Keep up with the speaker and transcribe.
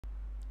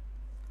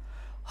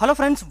Hello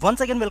friends,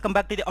 once again welcome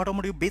back to the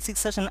automotive basics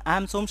session. I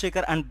am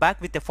Somshekhar and back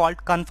with the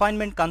fault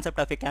confinement concept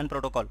of a CAN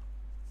protocol.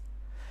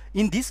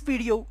 In this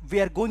video we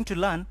are going to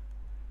learn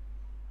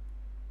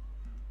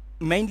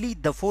mainly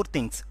the four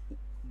things.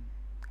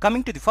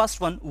 Coming to the first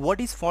one,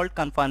 what is fault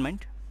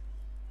confinement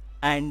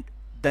and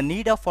the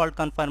need of fault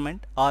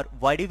confinement, or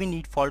why do we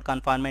need fault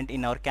confinement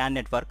in our CAN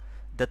network.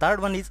 The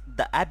third one is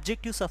the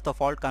objectives of the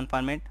fault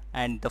confinement,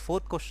 and the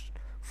fourth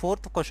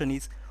question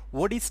is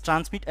what is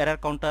transmit error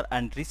counter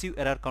and receive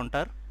error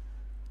counter,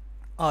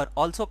 or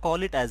also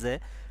call it as a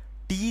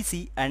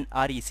TEC and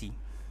REC.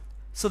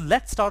 So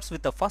let's start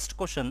with the first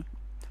question.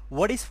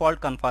 What is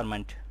fault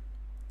confinement?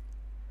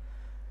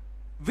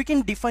 We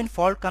can define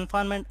fault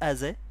confinement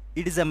as it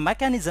is a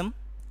mechanism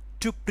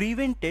to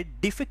prevent a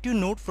defective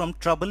node from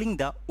troubling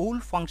the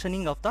whole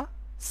functioning of the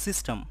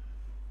system.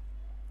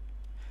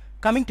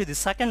 Coming to the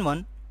second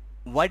one,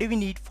 why do we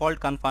need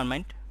fault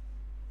confinement?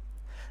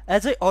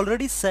 As I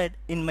already said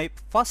in my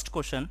first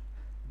question,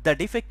 the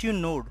defective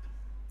node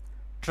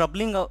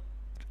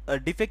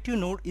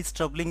is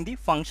troubling the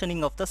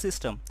functioning of the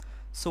system.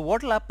 So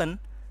what will happen?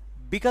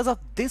 Because of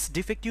this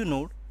defective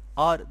node,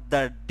 or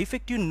the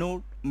defective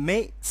node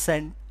may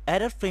send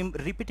error frame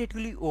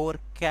repetitively over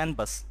CAN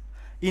bus.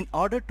 In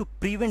order to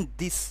prevent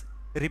this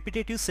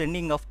repetitive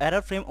sending of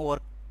error frame over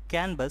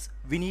CAN bus,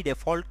 we need a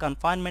fault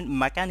confinement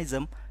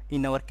mechanism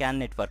in our CAN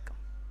network.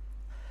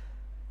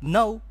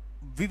 Now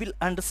we will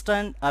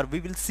understand, or we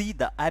will see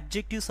the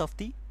objectives of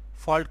the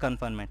fault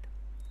confinement.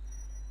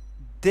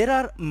 There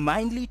are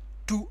mainly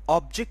two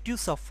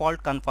objectives of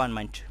fault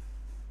confinement.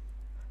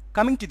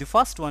 Coming to the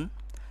first one,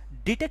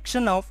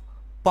 detection of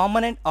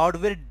permanent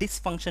hardware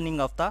dysfunctioning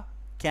of the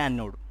CAN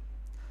node.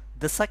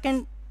 The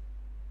second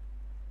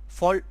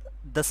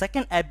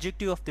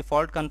objective of the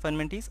fault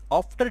confinement is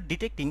after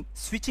detecting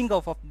switching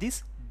off of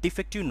this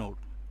defective node.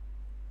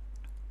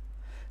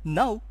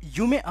 Now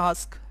you may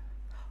ask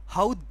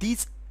how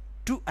these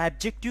two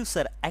objectives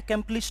are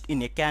accomplished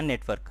in a CAN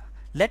network.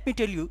 Let me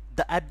tell you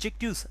the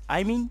objectives.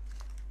 I mean,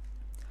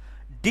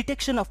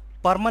 detection of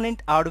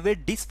permanent hardware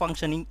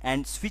dysfunctioning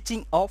and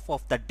switching off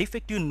of the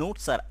defective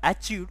nodes are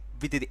achieved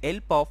with the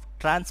help of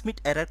transmit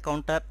error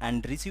counter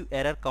and receive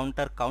error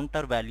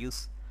counter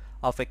values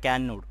of a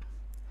CAN node.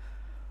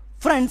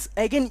 Friends,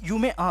 again you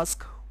may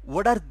ask,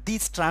 what are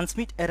these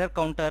transmit error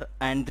counter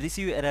and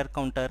receive error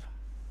counter?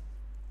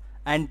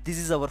 And this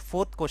is our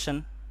fourth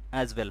question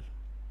as well.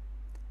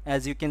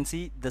 As you can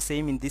see the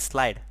same in this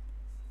slide.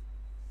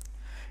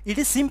 It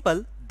is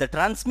simple. The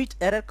transmit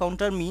error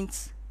counter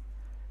means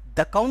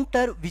the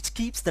counter which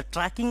keeps the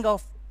tracking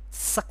of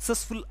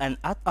successful and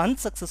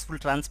unsuccessful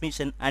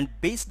transmission, and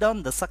based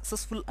on the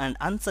successful and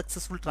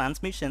unsuccessful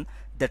transmission,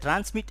 the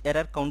transmit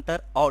error counter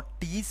or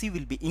TEC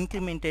will be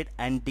incremented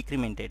and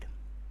decremented.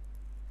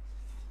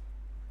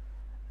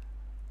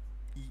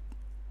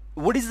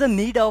 What is the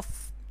need of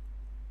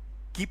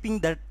keeping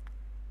the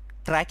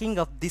tracking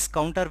of these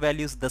counter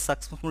values, the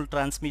successful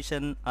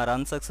transmission or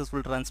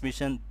unsuccessful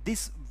transmission?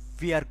 This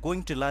we are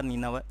going to learn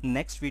in our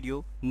next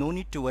video. No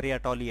need to worry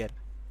at all here.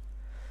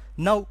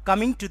 Now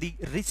coming to the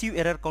receive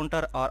error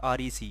counter or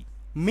REC,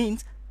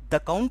 means the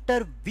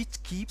counter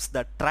which keeps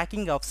the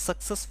tracking of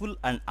successful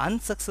and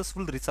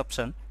unsuccessful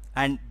reception,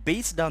 and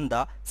based on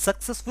the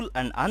successful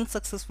and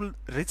unsuccessful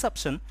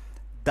reception,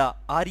 the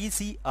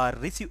REC or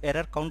receive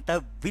error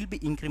counter will be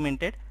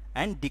incremented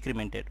and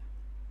decremented.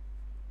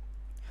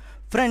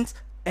 Friends,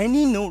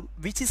 any node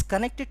which is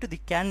connected to the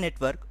CAN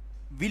network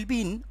will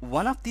be in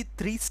one of the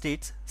three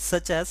states,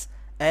 such as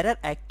error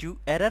active,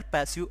 error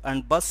passive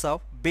and bus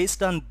off,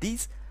 based on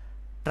these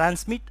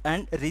transmit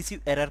and receive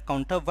error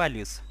counter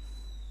values.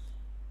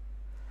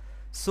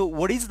 So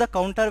what is the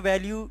counter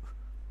value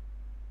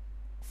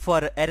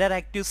for error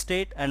active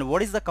state, and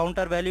what is the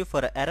counter value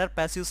for error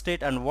passive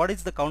state, and what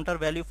is the counter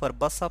value for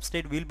bus off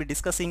state, we will be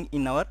discussing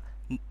in our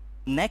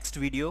next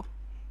video.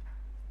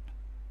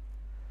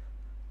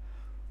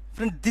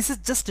 Friend, this is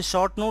just a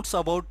short notes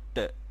about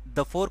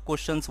the four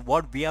questions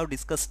what we have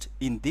discussed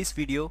in this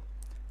video.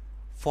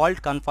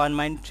 Fault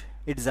confinement,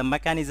 it is a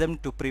mechanism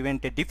to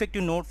prevent a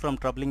defective node from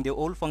troubling the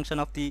whole function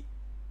of the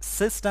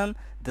system.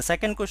 The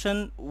second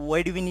question,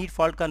 why do we need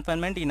fault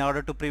confinement? In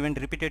order to prevent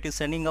repetitive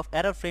sending of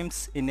error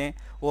frames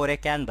over a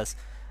CAN bus.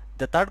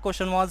 The third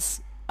question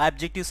was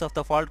objectives of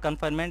the fault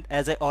confinement,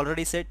 as I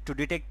already said, to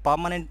detect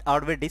permanent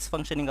hardware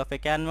dysfunctioning of a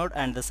CAN node,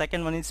 and the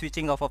second one is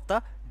switching off of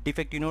the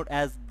defective node,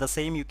 as the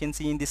same you can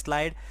see in this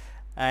slide.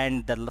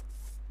 And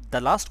the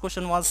last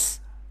question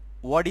was,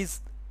 what is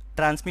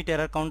transmit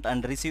error count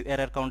and receive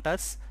error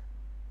counters?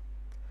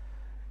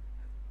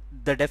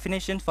 The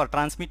definition for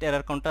transmit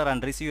error counter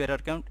and receive error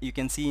count you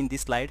can see in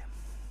this slide.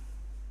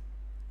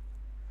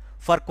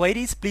 For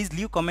queries, please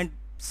leave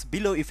comments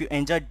below. If you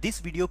enjoyed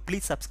this video,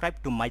 please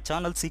subscribe to my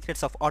channel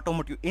Secrets of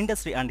Automotive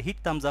Industry and hit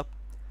thumbs up.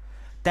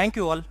 Thank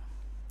you all.